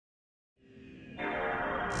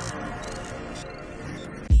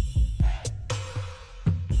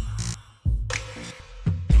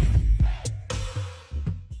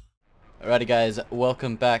Alrighty guys,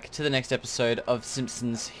 welcome back to the next episode of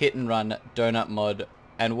Simpsons Hit and Run Donut Mod,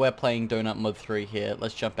 and we're playing Donut Mod 3 here.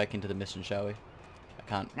 Let's jump back into the mission, shall we? I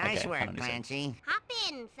can't. Nice okay, work, Clancy. Hop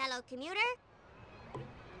in, fellow commuter.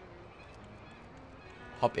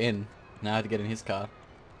 Hop in. Now I have to get in his car.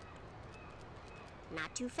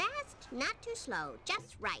 Not too fast, not too slow,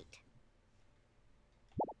 just right.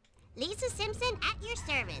 Lisa Simpson at your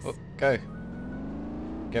service. Oh, go.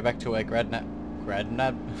 Go back to where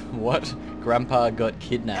what? Grandpa got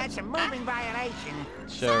kidnapped. That's a moving violation.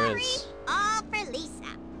 Sure Sorry, is. all for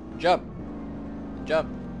Lisa. Jump. Jump.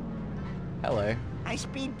 Hello. I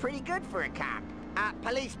speed pretty good for a cop.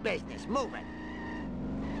 Police business, move it.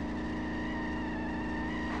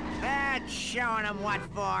 That's showing them what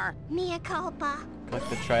for. Mea culpa. Collect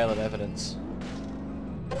the trail of evidence.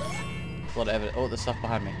 There's a lot of evidence. Oh, there's stuff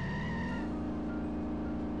behind me.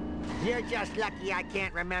 You're just lucky I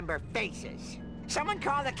can't remember faces. Someone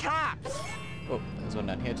call the cops. Oh, there's one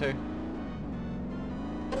down here too.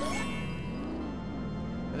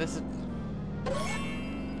 This is...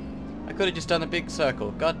 I could have just done a big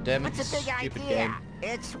circle. God damn it, What's a big stupid idea? game.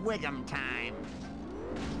 It's Wiggum time.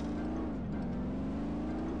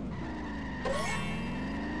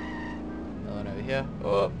 Another one over here.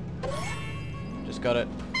 Oh, just got it.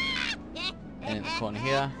 And in the corner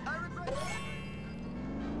here.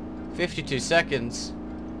 52 seconds.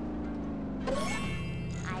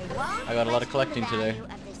 I got a lot of collecting to do.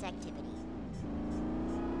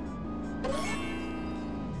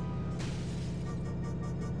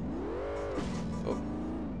 Oh.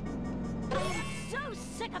 I am so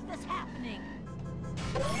sick of this happening.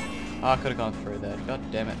 Oh, I could have gone through there. God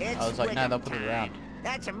damn it. It's I was like, no, Wiggum they'll put it time. around.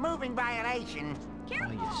 That's a moving violation.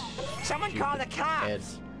 Oh, you Someone call the stupid cops. head.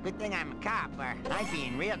 Good thing I'm a cop, or I'd be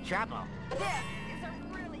in real trouble. This is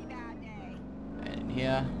a really bad day. And in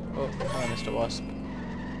here. Oh, hello, Mr. Wasp.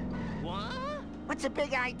 What? What's a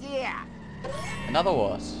big idea? Another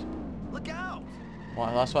wasp. Look out!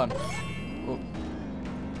 One, last one. Oh,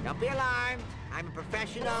 Don't be alarmed. I'm a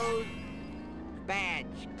professional badge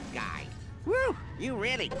guy. Woo! You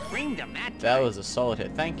really creamed him that time. that was a solid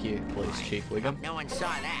hit. Thank you, Police Chief Wiggum. No one saw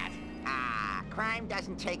that. Crime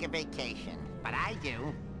doesn't take a vacation, but I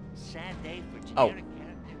do. Sad day for generic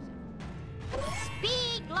characters.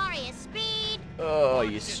 Speed, glorious speed. Oh,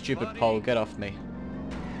 you stupid pole. Get off me.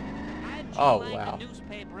 Oh, wow.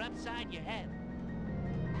 Newspaper upside your head.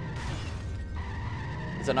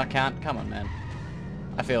 Does it not count? Come on, man.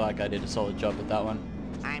 I feel like I did a solid job with that one.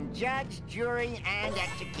 I'm judge, jury, and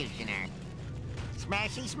executioner.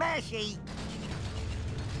 Smashy, smashy.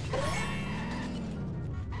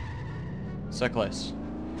 So close.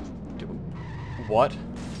 What?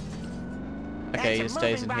 Okay, he That's a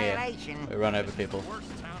stays in moving here. violation. We run over people.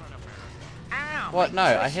 Ow, What?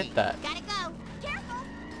 my No, I tushy. hit that. Gotta go. Careful.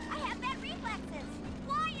 I have bad reflexes.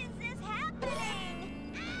 Why is this happening?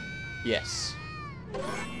 Yes.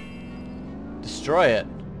 Destroy it.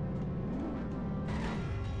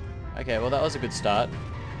 Okay, well that was a good start.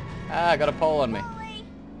 Ah, I got a pole on me. Holy.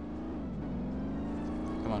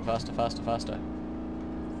 Come on, faster, faster, faster.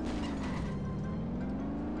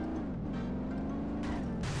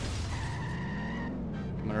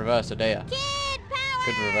 Come on, reverse, Adea. Kid power.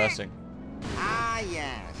 Good reversing. Ah,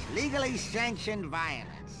 yes. Legally sanctioned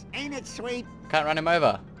violence. Ain't it sweet? Can't run him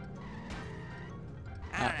over.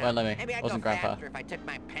 I Ah, don't know. won't let me. Maybe I'd Wasn't go Grandpa. faster if I took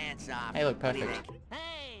my pants off. Hey, look, What do you perfect. think?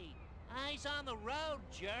 Hey, eyes on the road,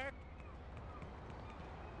 jerk.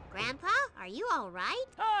 Grandpa, are you all right?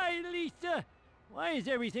 Hi, Lisa. Why is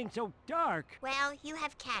everything so dark? Well, you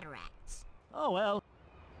have cataracts. Oh, well.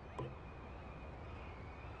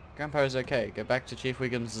 Grandpa is okay. Go back to Chief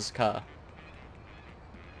Wiggum's car.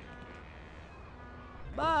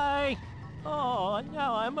 Bye. Oh,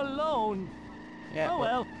 now I'm alone. Yeah, Oh,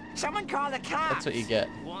 well. Someone call the cops. that's what you get.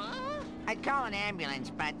 What? I'd call an ambulance,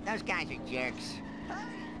 but those guys are jerks.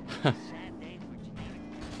 Sad day for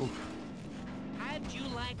generic. Oof. How'd you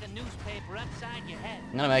like a newspaper upside your head?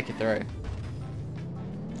 I'm gonna make it through.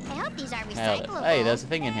 I hope these are Nailed it. recyclable. Hey, there's a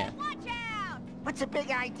thing in here. Watch out! What's a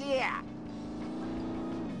big idea?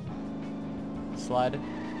 Slide.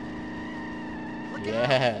 Look out.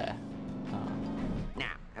 Yeah. Oh.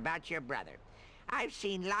 Now, about your brother. I've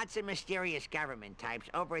seen lots of mysterious government types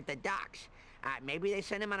over at the docks. Maybe they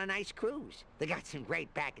send him on a nice cruise. They got some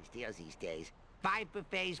great package deals these days. 5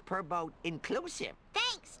 buffets per boat inclusive.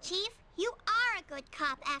 Thanks, Chief. You are a good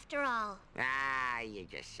cop after all. You're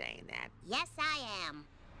just saying that. Yes, I am.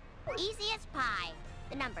 Easy as pie.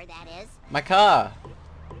 The number, that is. My car.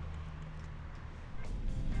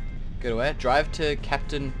 Go to where? Drive to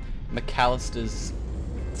Captain McAllister's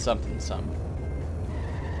something some.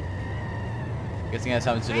 Guessing it has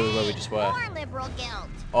something to do with where we just were. More liberal guilt.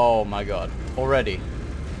 Oh my god. Already.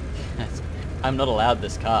 I'm not allowed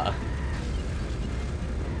this car.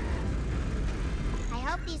 I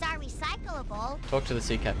hope these are recyclable. Talk to the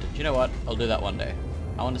sea captain. Do you know what? I'll do that one day.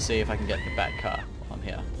 I want to see if I can get the back car while I'm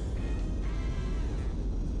here.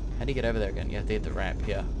 How do you get over there again? You have to hit the ramp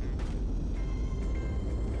here.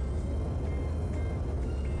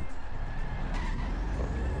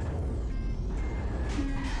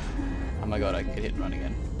 Oh my god, I can get hit and run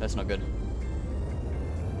again. That's not good.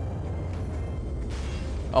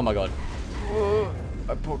 Oh my god. Whoa,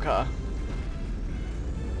 my poor car.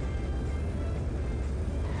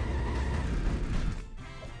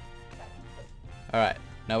 Alright,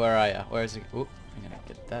 now where are ya? Where is it? Oop, I'm gonna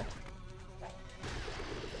get that.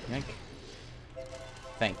 Yank.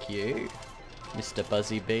 Thank you, Mr.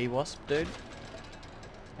 Buzzy Bee Wasp dude.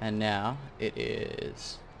 And now it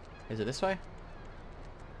is... Is it this way?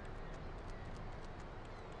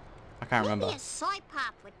 I can't remember. Maybe a soy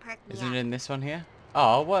pop would perk me Isn't up. it in this one here?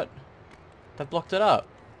 Oh, what? They blocked it up.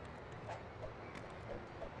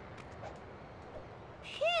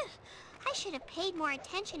 Phew! I should have paid more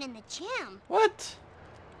attention in the gym. What?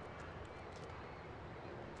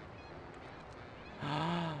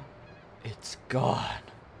 It's gone.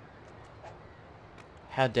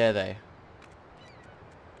 How dare they?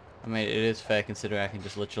 I mean, it is fair considering I can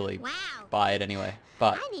just literally Wow. buy it anyway.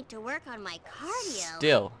 But I need to work on my cardio.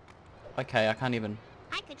 still. Okay, I can't even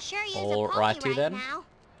I could sure use a Alrighty pokey right then. now.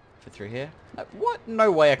 fit through here. What?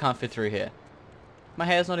 No way I can't fit through here. My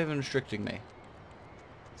hair's not even restricting me.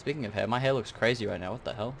 Speaking of hair, my hair looks crazy right now. What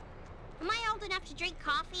the hell? Am I old enough to drink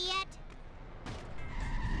coffee yet?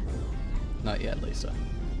 Not yet, Lisa.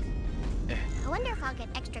 I wonder if I'll get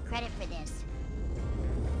extra credit for this.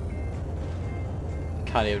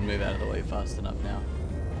 Can't even move out of the way fast enough now.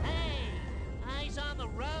 Hey, eyes on the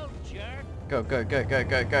road, jerk. Go, go, go, go,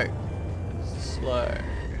 go, go. Slow.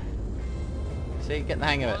 See, get the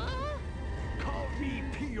hang of it. Call me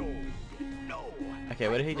Pio. No. Okay,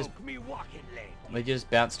 where did he just... Broke me walking leg. Where did you just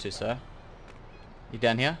bounce to, sir? You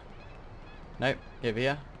down here? Nope. You over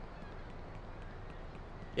here?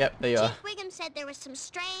 Yep, there you are. Chief Wiggum said there was some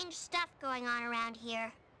strange stuff going on around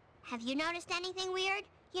here. Have you noticed anything weird?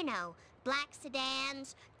 You know, black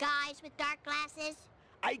sedans, guys with dark glasses.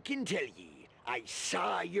 I can tell ye, I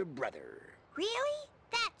saw your brother. Really?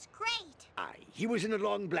 That's great. Aye, he was in a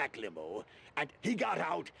long black limo, and he got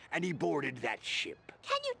out and he boarded that ship.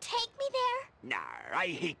 Can you take me there? Nah, I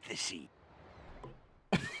hate the sea.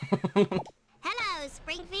 Hello,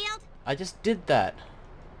 Springfield. I just did that.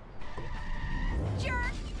 Jerk.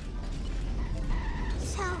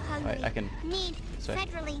 So hungry. Wait, I can... Need Sorry.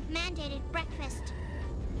 federally mandated breakfast.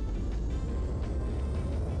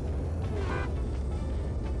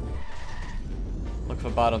 Look for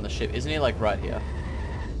Bart on the ship. Isn't he like right here?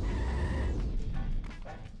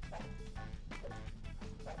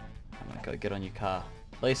 Oh my god, get on your car.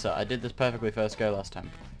 Lisa, I did this perfectly first go last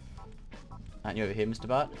time. Aren't you over here, Mr.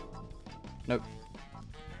 Bart? Nope.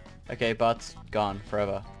 Okay, Bart's gone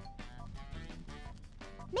forever.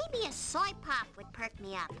 Maybe a soy pop would perk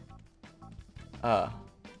me up.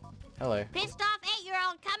 Hello. Pissed off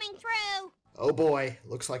 8-year-old coming through. Oh boy,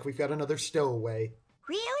 looks like we've got another stowaway.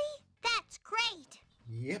 Really? That's great.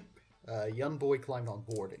 Yep, a young boy climbed on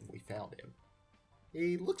board and we found him.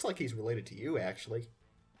 He looks like he's related to you, actually.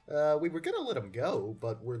 We were gonna let him go,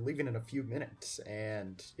 but we're leaving in a few minutes,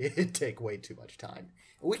 and it'd take way too much time.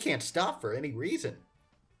 We can't stop for any reason.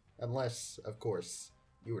 Unless, of course,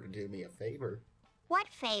 you were to do me a favor. What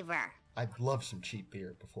favor? I'd love some cheap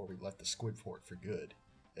beer before we left the squid fort for good.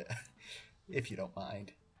 If you don't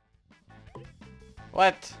mind.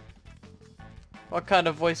 What? What kind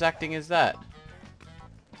of voice acting is that?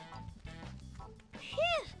 Phew.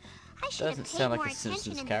 I should have Doesn't paid sound like more a attention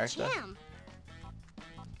Simpsons in character. the gym.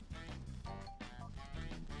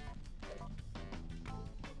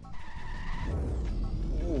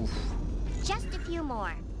 Oof. Just a few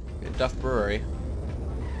more. Good Duff Brewery.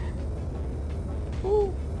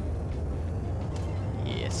 Ooh.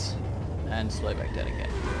 Yes. And slow back down again.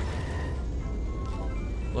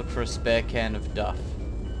 Look for a spare can of Duff.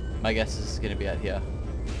 My guess is it's going to be out here.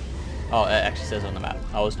 Oh, it actually says on the map.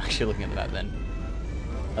 I wasn't actually looking at the map then.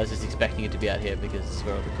 I was just expecting it to be out here because it's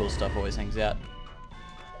where all the cool stuff always hangs out.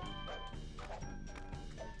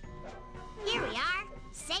 Here we are,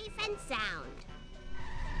 safe and sound.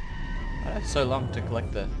 I have so long to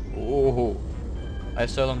collect the... Ooh. I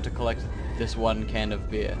have so long to collect this one can of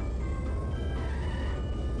beer.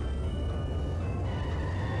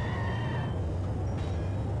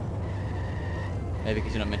 Maybe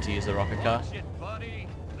because you're not meant to use the rocket car. Watch it, buddy.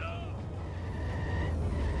 No.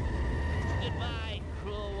 Goodbye,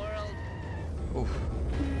 cruel world. Oof.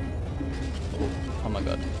 Oof. Oh my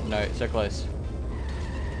god. No, so close.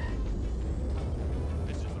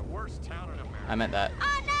 This is the worst town in America. I meant that.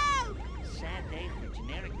 Oh no! Sad day for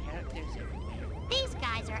generic characters everywhere. These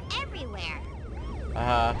guys are everywhere.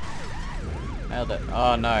 Nailed it.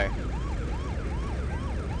 Oh no.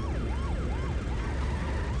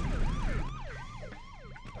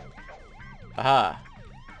 Aha.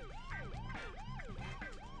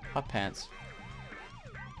 Hot pants.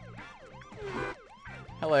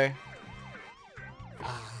 Hello.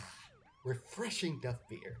 Ah, refreshing Duff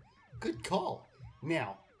beer. Good call.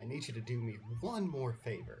 Now, I need you to do me one more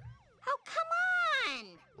favor. Oh, come on!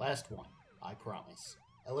 Last one, I promise.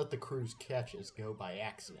 I let the crew's catches go by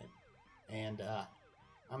accident. And,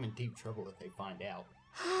 I'm in deep trouble if they find out.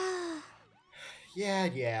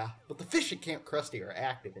 Yeah, but the fish at Camp Krusty are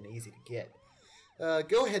active and easy to get.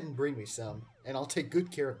 Go ahead and bring me some, and I'll take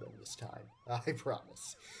good care of them this time. I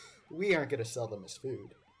promise. We aren't going to sell them as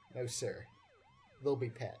food. No, sir. They'll be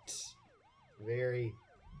pets. Very,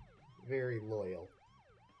 very loyal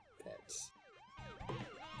pets.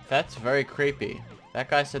 That's very creepy. That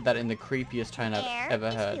guy said that in the creepiest tone I've Air ever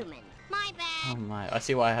is heard. human. My Oh bad. my. I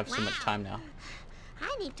see why I have so much Wow. time now.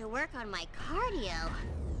 I need to work on my cardio.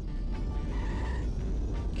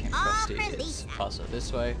 Camp Oh, Krusty is Lisa. faster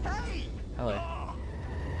this way. Hello.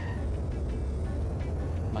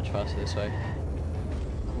 Much faster this way.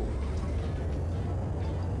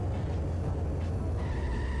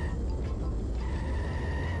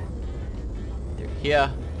 Through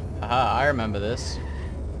here. Aha, I remember this.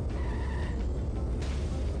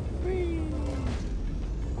 Whee!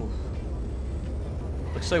 Oof.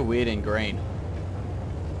 Looks so weird in green.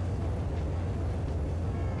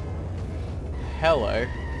 Hello.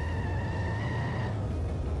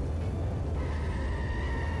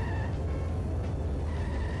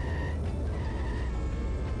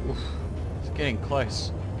 Oof. It's getting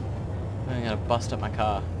close. I'm gonna bust up my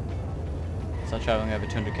car. Start traveling over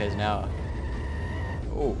 200 k's an hour.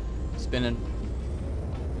 Ooh, spinning.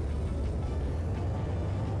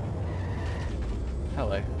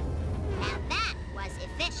 Hello. Now that was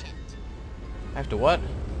efficient. I have to what?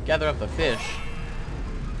 Gather up the fish.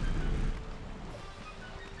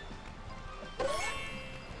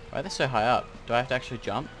 Why are they so high up? Do I have to actually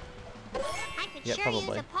jump? I could Yeah, sure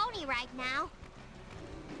probably. use a pony right now.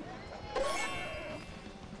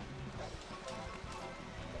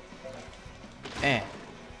 Eh.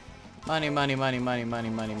 Money, money, money, money, money,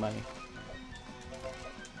 money, money.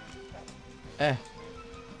 Eh.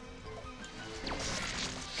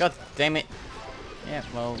 God damn it. Yeah,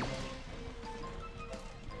 well.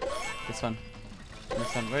 This one.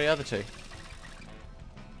 This one. Where are the other two?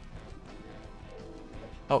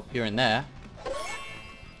 Oh, you're in there.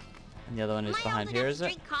 And the other one is Am I behind old here, enough is to it?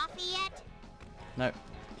 drink coffee yet? No.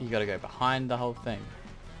 You gotta go behind the whole thing.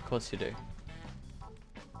 Of course you do.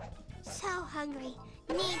 So hungry.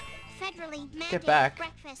 Need federally mandated back.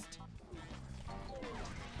 breakfast.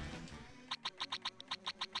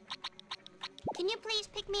 Can you please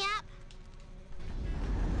pick me up?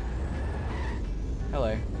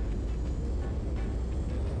 Hello.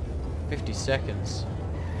 50 seconds.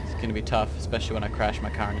 It's gonna be tough, especially when I crash my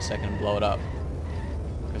car in a second and blow it up.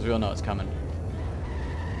 Because we all know it's coming.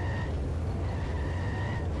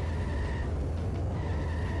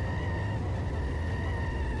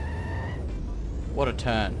 What a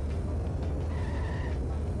turn.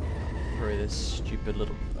 Through this stupid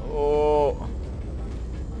little... Oh!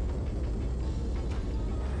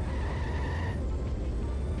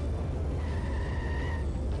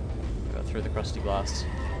 Go through the crusty glass.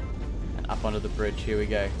 And up onto the bridge. Here we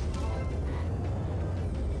go.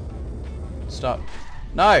 Stop.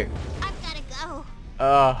 No! I've gotta go.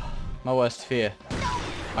 Oh, my worst fear.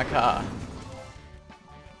 My car.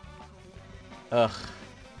 Ugh.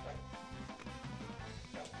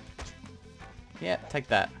 Yeah, take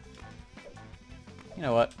that. You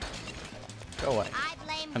know what? Go away. I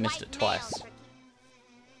blame I missed white it twice. males for-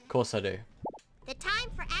 Of course I do. The time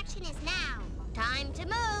for action is now. Time to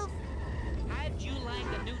move. How'd you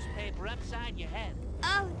like a newspaper upside your head?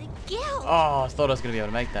 Oh, the guilt. Oh, I thought I was going to be able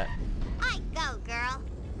to make that. I go, girl.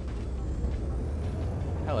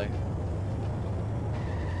 Hello.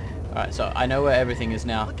 Alright, so I know where everything is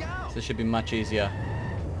now. So it should be much easier.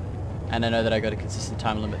 And I know that I got a consistent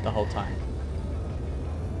time limit the whole time.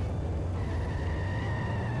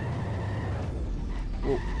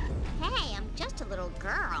 Ooh. Hey, I'm just a little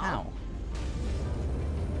girl. Ow.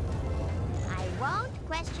 I won't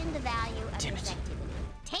question the value of Damn this it. activity.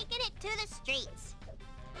 Taking it to the streets.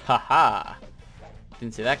 Haha.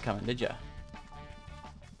 Didn't see that coming, did ya?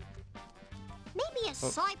 Maybe a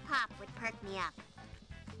soy pop would perk me up.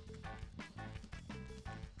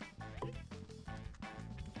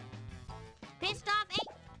 Pissed off,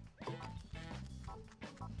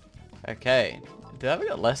 Okay. Have we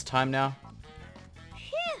got less time now?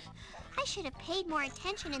 Phew! I should have paid more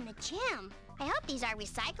attention in the gym. I hope these are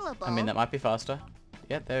recyclable. I mean, that might be faster.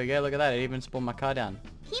 Yeah, there we go. Look at that. It even spawned my car down.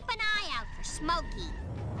 Keep an eye out for Smokey.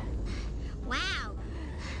 Wow.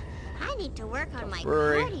 I need to work on my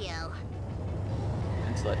Brewery. cardio.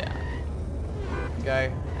 And slow down. Go.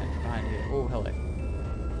 And behind here. Oh, hello.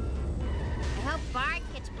 I hope Bart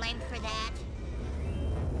gets blamed for that.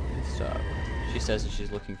 So, she says that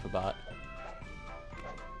she's looking for Bart.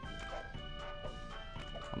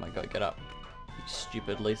 Oh my god, get up. You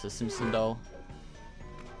stupid Lisa Simpson doll.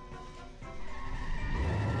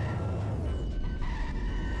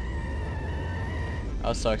 I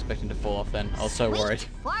was so expecting to fall off then. I was so Sweet worried.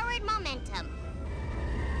 Forward momentum.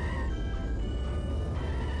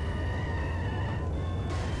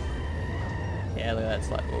 Yeah, look at that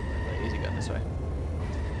slide. Oh, easy going this way.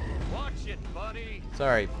 Watch it, buddy.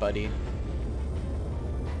 Sorry, buddy.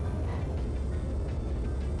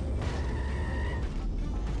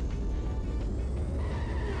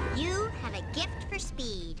 You have a gift for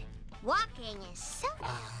speed. Walking is so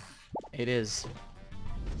It is.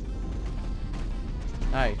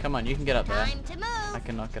 Hey, come on, you can get up there. time to move. I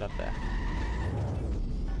cannot get up there.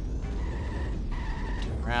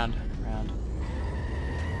 Round, round.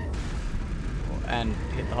 Oh, and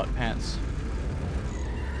hit the hot pants.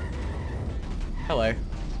 Hello.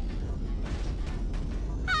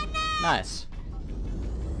 Oh, no! Nice.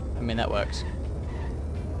 I mean, that works.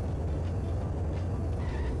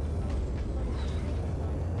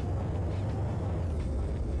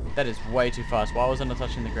 That is way too fast. Why wasn't I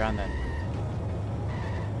touching the ground then?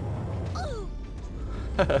 Ooh.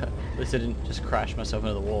 At least I didn't just crash myself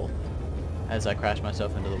into the wall as I crashed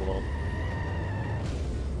myself into the wall.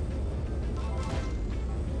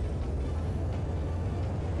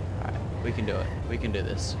 Alright, we can do it. We can do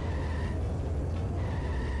this.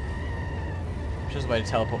 Just a way to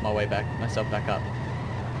teleport myself back up.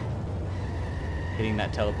 Hitting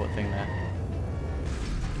that teleport thing there.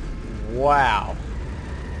 Wow.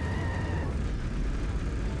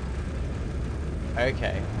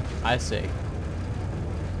 Okay, I see.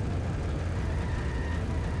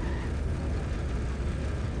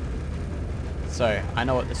 So, I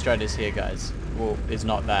know what the strat is here, guys. Well, is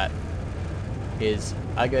not that. Is,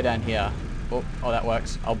 I go down here. Oh, that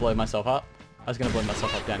works. I'll blow myself up. I was gonna blow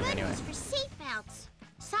myself up down here anyway. Goodness for seatbelts.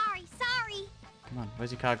 Sorry, sorry. Come on,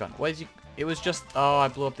 where's your car gone? Where's your... It was just... Oh, I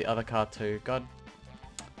blew up the other car too. God.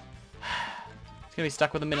 It's gonna be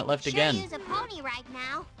stuck with a minute left Sure again. use a pony right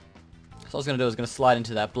now. So what I was going to do is going to slide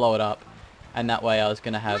into that, blow it up, and that way I was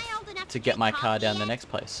going to have Am I old enough to to get drink my car coffee down the yet? next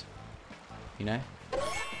place. You know?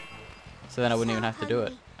 So then I wouldn't even have to do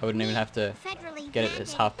it. I wouldn't even have to Federally get it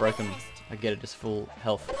as mandated half broken. breakfast. I'd get it as full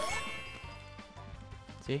health.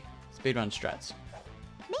 See? Speedrun strats.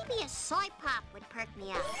 Maybe a soy pop would perk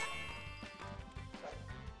me up.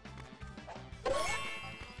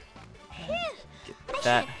 Phew, I should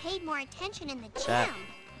that. have paid more attention in the gym. That.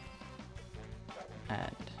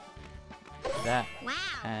 And that. Wow.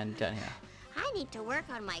 And down here. I need to work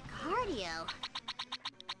on my cardio.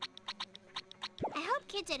 I hope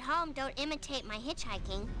kids at home don't imitate my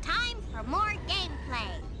hitchhiking. Time for more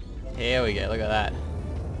gameplay. Here we go, look at that.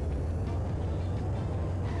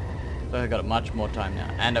 So I've got much more time now,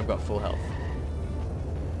 and I've got full health.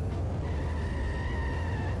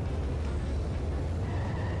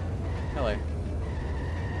 Hello.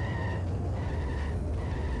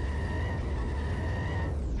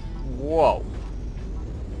 Whoa.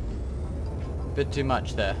 Bit too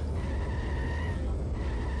much there.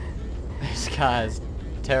 This car is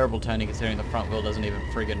terrible turning considering the front wheel doesn't even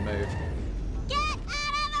friggin' move. Get out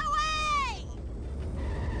of the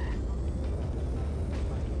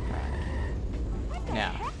way!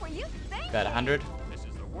 Now, Heck were you thinking? about 100. This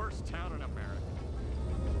is the worst town in America.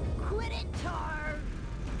 Quit it, Tar.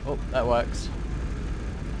 Oh, that works.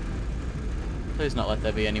 Please not let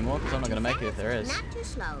there be any more, because I'm not going to make it if there is. Not too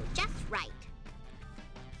slow, just right.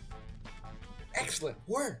 Excellent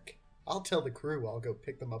work! I'll tell the crew I'll go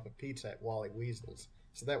pick them up a pizza at Wally Weasel's,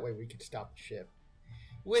 so that way we can stop the ship.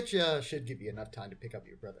 Which, should give you enough time to pick up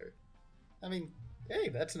your brother. I mean, hey,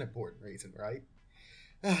 that's an important reason, right?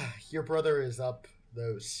 Your brother is up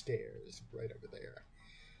those stairs right over there.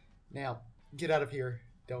 Now, get out of here.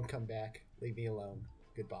 Don't come back. Leave me alone.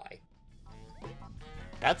 Goodbye.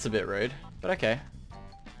 That's a bit rude, but okay.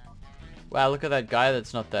 Wow, look at that guy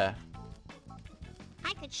that's not there.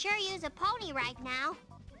 I could sure use a pony right now.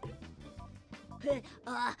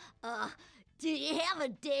 Do you have a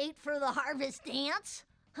date for the harvest dance?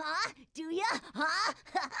 Huh? Do ya? Huh?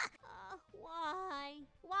 Why?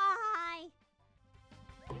 Why?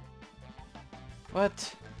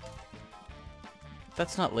 What?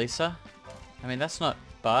 That's not Lisa. I mean, that's not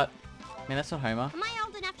Bart. I mean, that's not Homer. Am I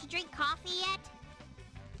old enough to drink coffee yet?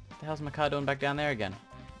 What the hell's my car doing back down there again?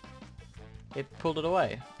 It pulled it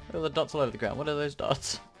away. Look at all the dots all over the ground. What are those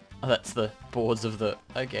dots? Oh, that's the boards of the...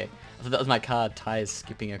 Okay. I thought that was my car tires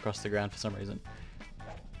skipping across the ground for some reason.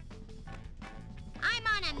 I'm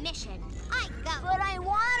on a mission. I go. But I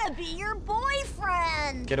want to be your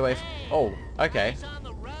boyfriend. Get away. Oh, okay. Eyes on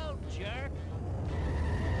the road, jerk.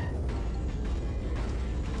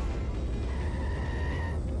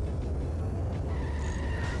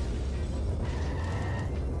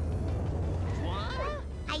 What?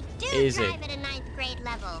 I do Easy. drive at a 9th grade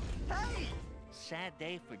level. Sad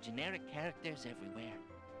day for generic characters everywhere.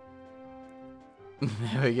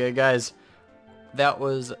 There we go, guys. That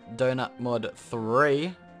was Donut Mod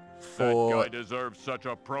 3 for That guy deserves such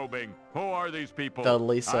a probing. Who are these people? the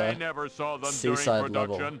Lisa I never saw them seaside during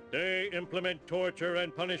level. production. They implement torture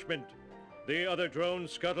and punishment. The other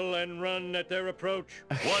drones scuttle and run at their approach.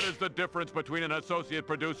 What is the difference between an associate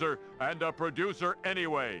producer and a producer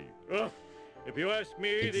anyway? Ugh. If you ask me,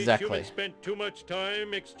 Exactly. these humans spent too much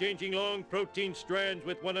time exchanging long protein strands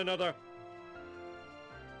with one another.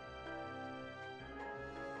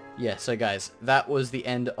 Yeah, so guys, that was the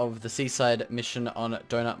end of the seaside mission on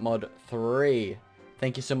Donut Mod 3.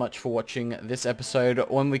 Thank you so much for watching this episode.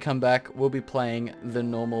 When we come back, we'll be playing the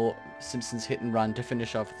normal Simpsons hit and run to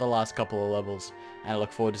finish off the last couple of levels. And I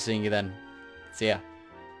look forward to seeing you then. See ya.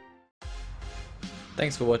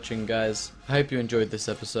 Thanks for watching, guys. I hope you enjoyed this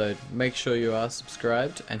episode. Make sure you are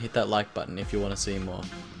subscribed and hit that like button if you want to see more.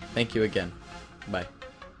 Thank you again. Bye.